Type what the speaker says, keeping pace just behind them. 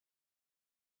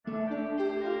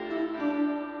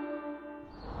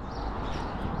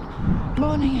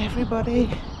Morning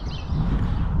everybody.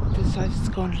 Decided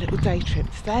to go on a little day trip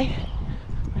today.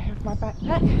 I have my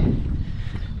backpack.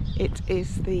 It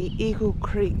is the Eagle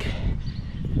Creek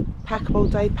packable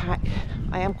day pack.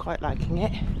 I am quite liking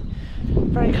it.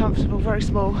 Very comfortable, very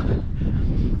small.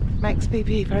 Makes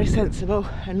PPE very sensible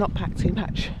and not pack too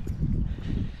much.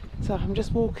 So I'm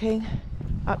just walking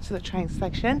up to the train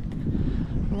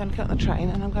station. I'm going to get on the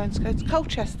train and I'm going to go to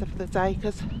Colchester for the day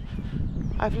because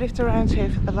I've lived around here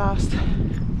for the last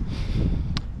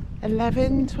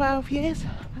 11-12 years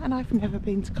and I've never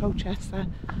been to Colchester,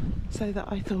 so that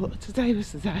I thought today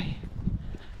was the day,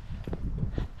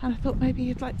 and I thought maybe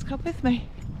you'd like to come with me,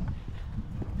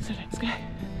 so let's go.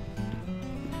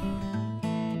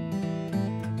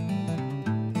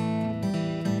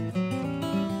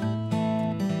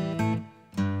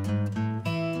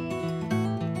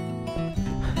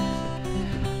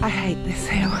 I hate this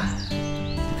hill.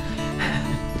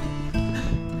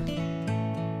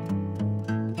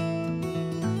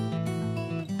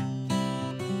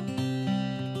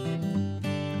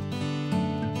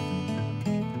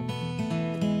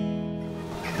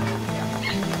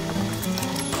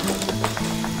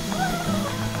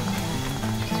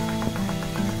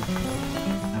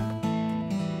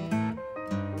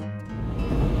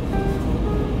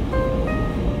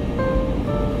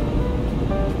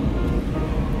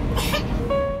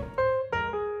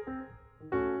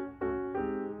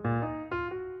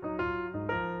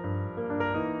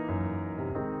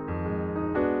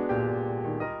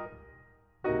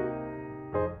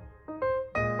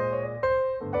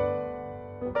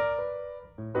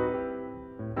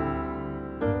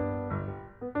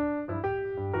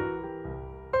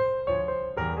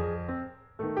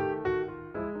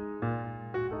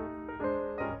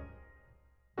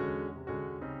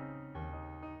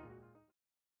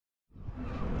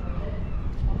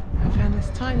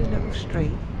 This tiny little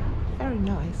street, very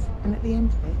nice, and at the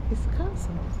end of it is the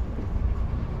castle.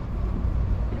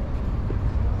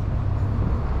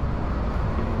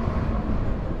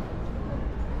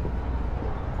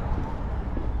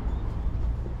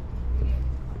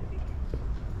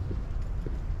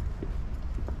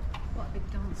 What a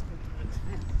big dance group it looks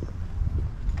like.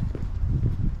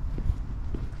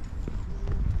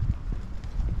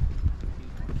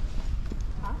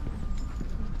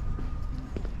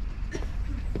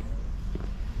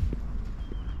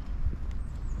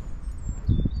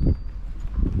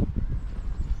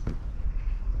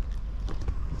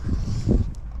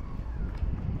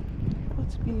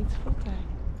 What a beautiful day.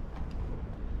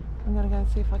 I'm going to go and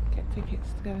see if I can get tickets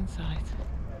to go inside.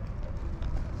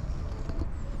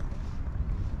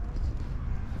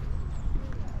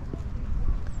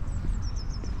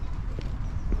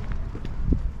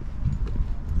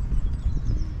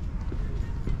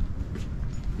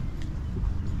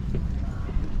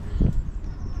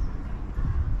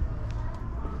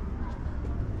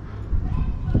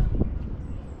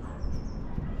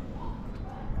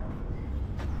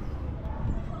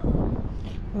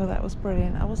 Well, that was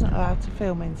brilliant. I wasn't allowed to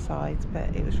film inside,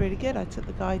 but it was really good. I took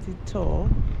the guided tour,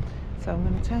 so I'm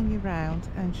going to turn you around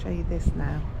and show you this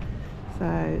now.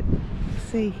 So,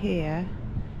 see here,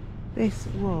 this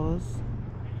was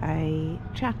a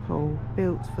chapel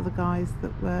built for the guys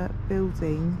that were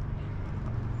building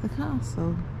the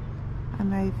castle,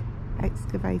 and they've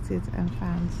excavated and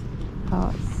found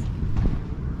parts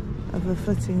of the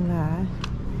footing there.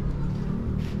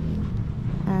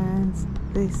 And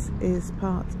this is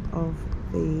part of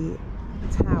the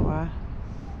tower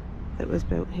that was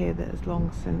built here that has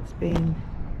long since been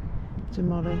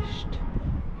demolished,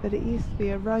 but it used to be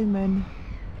a Roman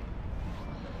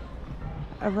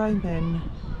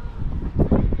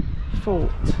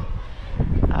fort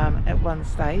at one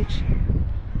stage,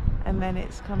 and then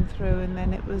it's come through and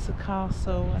then it was a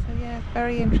castle. So yeah,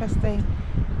 very interesting.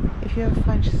 If you ever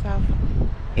find yourself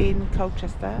in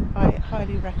Colchester, I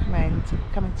highly recommend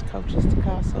coming to Colchester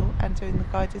Castle and doing the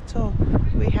guided tour.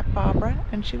 We had Barbara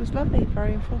and she was lovely,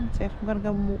 very informative. I'm going to go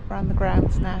and walk around the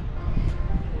grounds now.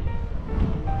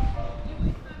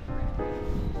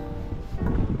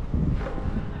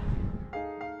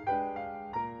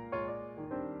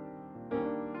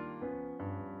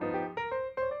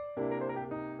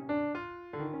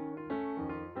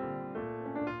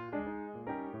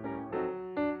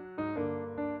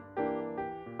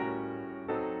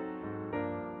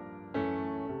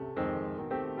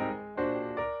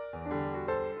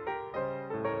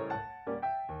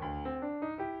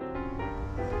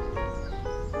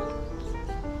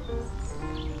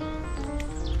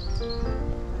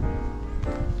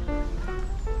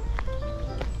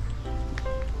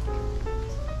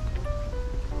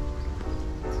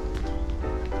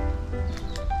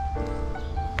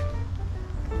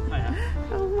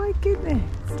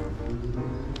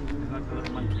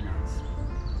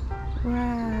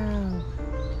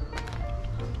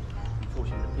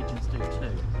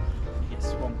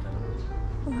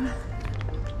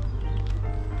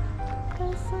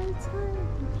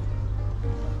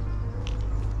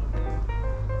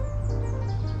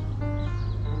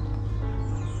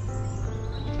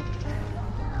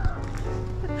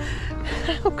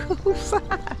 How cool is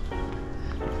that?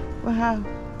 Wow.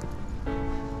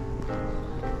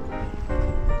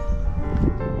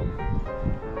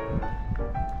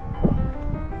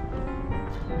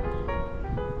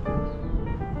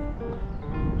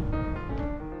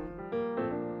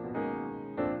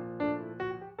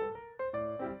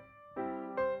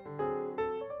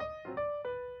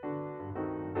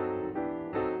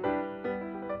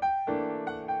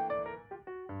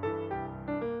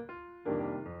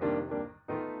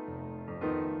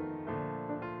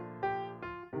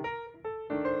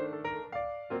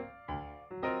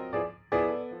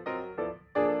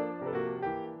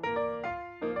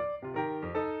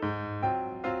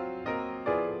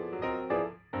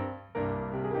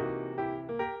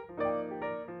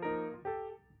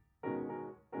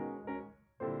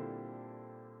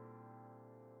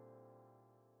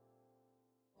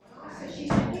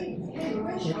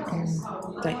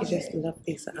 Don't you just love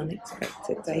these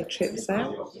unexpected day trips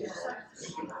out?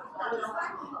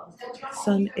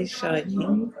 Sun is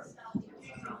shining.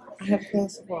 I have a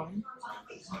glass of wine.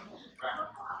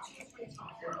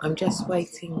 I'm just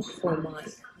waiting for my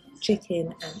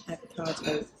chicken and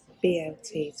avocado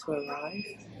BLT to arrive.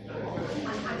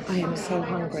 I am so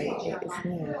hungry. It is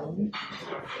now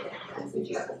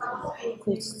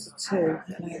 1:45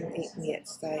 and I haven't eaten yet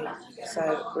today.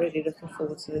 So really looking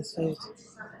forward to this food.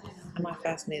 And my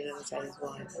first meal of the day is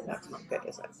wine. That's not good,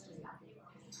 is it?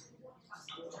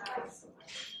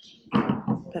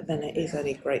 But then it is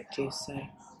only grape juice, so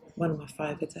one of my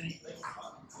 5 a day.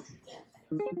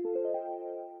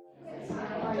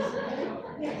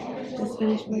 Just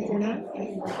finished my dinner,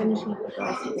 finishing up a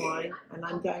glass of wine, and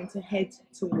I'm going to head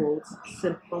towards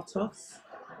St Botoph.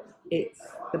 It's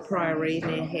the Priory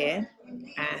near here,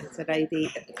 and the lady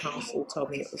at the castle told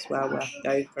me it was well worth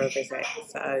going for a visit,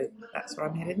 so that's where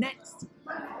I'm headed next.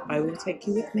 I will take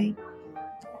you with me.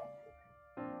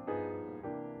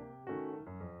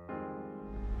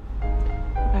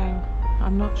 Well,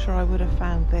 I'm not sure I would have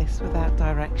found this without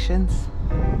directions.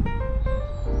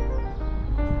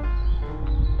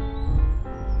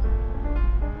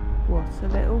 What a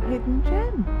little hidden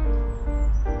gem.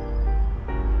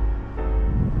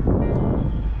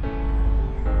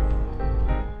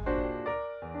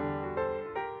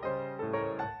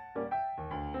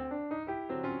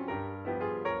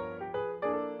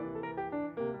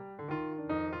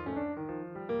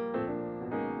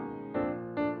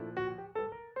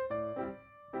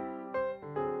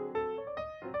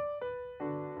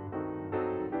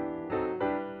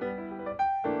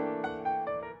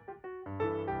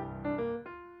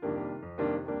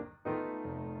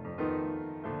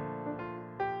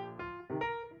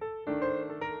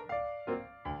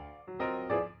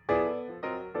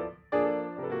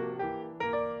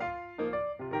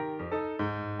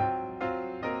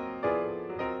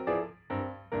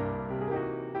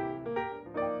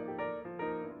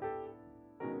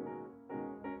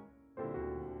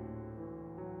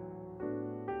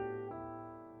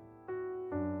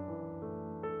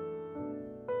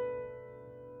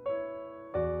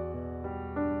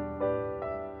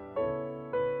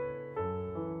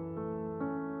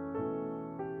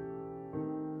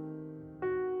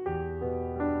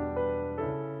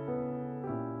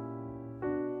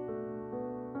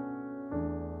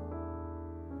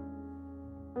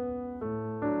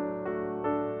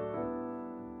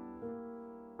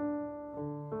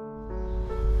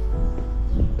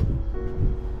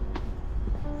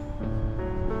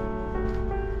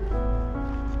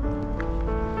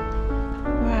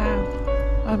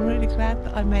 I'm really glad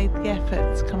that I made the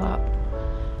effort to come up.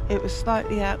 It was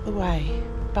slightly out the way,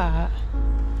 but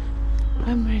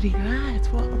I'm really glad.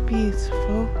 What a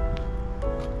beautiful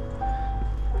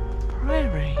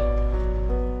priory.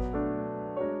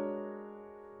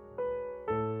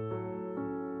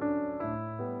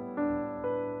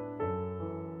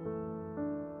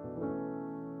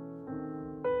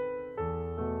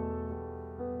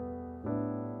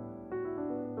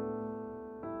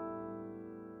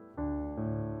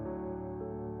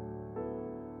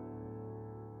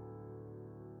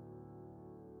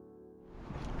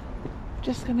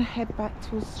 Just going to head back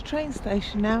towards the train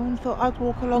station now, and thought I'd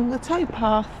walk along the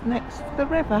towpath next to the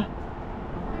river.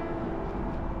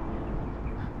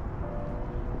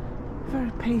 Very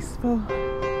peaceful.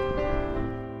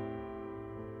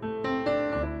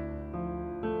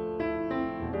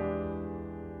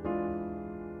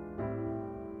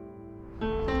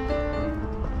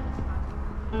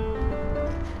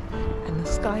 And the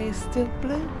sky is still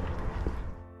blue.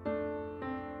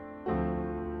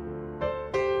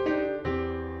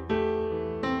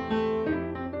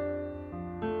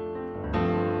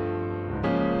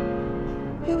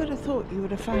 Who would have thought you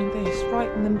would have found this right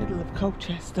in the middle of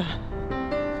Colchester?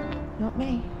 Not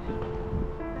me.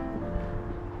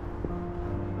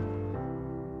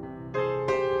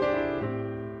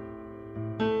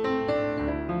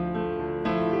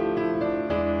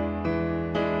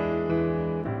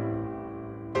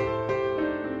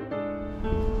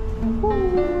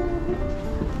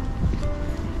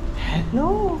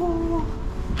 Hello.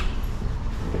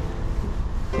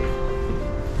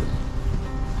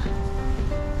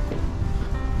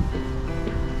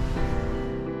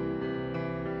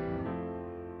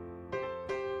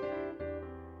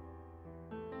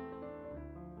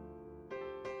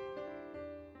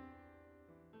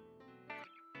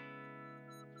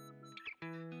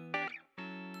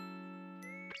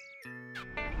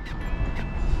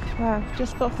 Wow,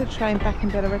 just got off the train back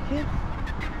in Botoph.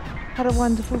 Had a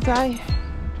wonderful day.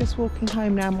 Just walking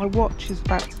home now. My watch is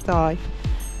about to die,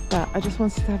 but I just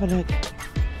wanted to have a look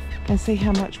and see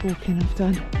how much walking I've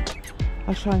done.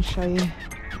 I'll try and show you.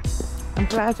 I'm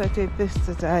glad I did this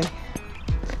today.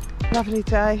 Lovely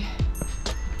day.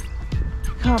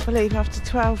 Can't believe after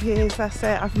 12 years, that's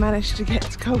it, I've managed to get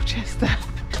to Colchester.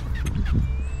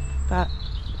 But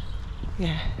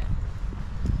yeah,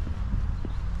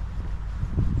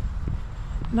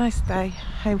 nice day.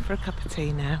 Home for a cup of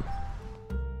tea now.